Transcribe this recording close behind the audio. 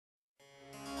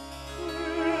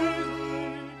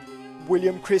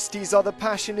William Christie's other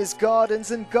passion is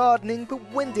gardens and gardening, but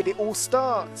when did it all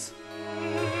start?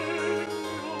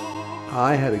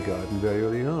 I had a garden very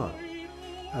early on,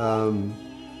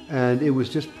 and it was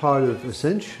just part of,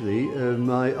 essentially,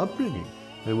 my upbringing.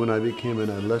 And when I became an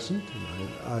adolescent,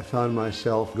 I found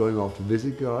myself going off to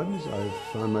visit gardens. I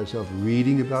found myself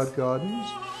reading about gardens.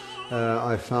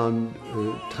 I found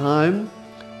time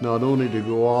not only to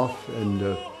go off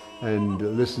and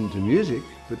listen to music,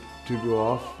 but to go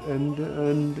off and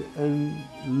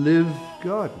live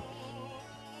garden.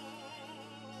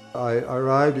 I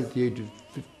arrived at the age of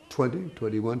 20,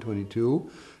 21, 22,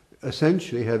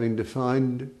 essentially having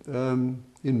defined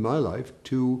in my life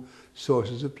two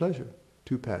sources of pleasure,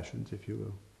 two passions, if you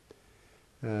will.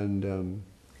 And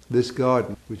this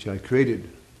garden, which I created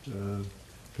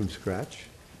from scratch,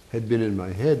 had been in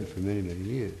my head for many, many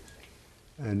years.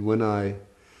 And when I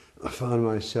found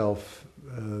myself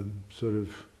sort of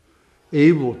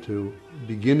able to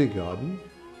begin a garden,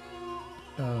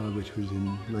 which was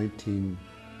in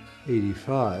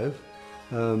 1985,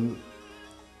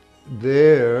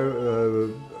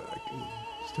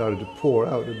 started to pour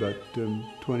out about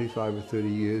 25 or 30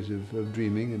 years of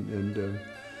dreaming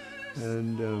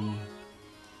and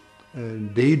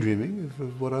daydreaming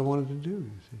of what I wanted to do,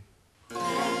 you see.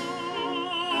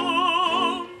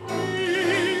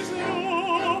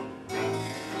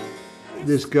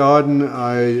 This garden,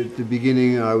 at the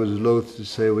beginning, I was loath to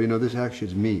say, well, this actually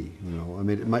is me. I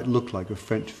mean, it might look like a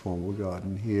French formal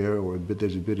garden here, or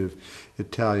there's a bit of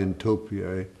Italian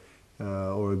topiary,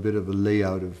 or a bit of a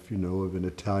layout of an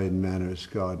Italian mannerist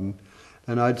garden.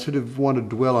 And I'd sort of want to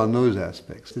dwell on those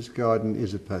aspects. This garden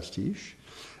is a pastiche.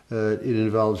 It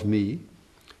involves me.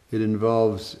 It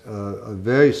involves a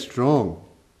very strong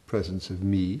presence of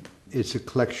me. It's a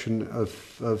collection of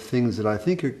things that I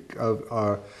think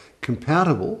are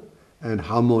compatible and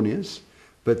harmonious,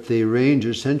 but they range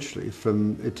essentially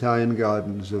from Italian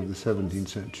gardens of the 17th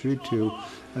century to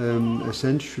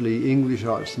essentially English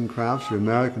arts and crafts or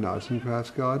American arts and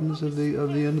crafts gardens of the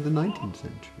end of the 19th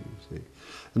century, you see.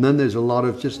 And then there's a lot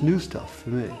of just new stuff for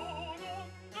me.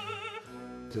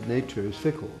 That nature is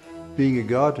fickle. Being a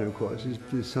gardener, of course, is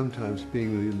sometimes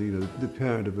being the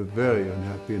parent of a very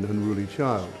unhappy and unruly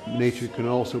child. Nature can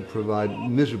also provide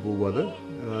miserable weather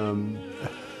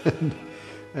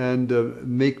and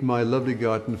make my lovely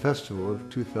garden festival of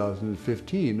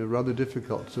 2015 a rather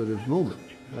difficult sort of moment.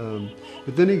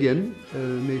 But then again,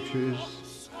 nature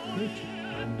is nature,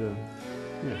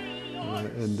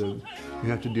 and you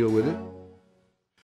have to deal with it.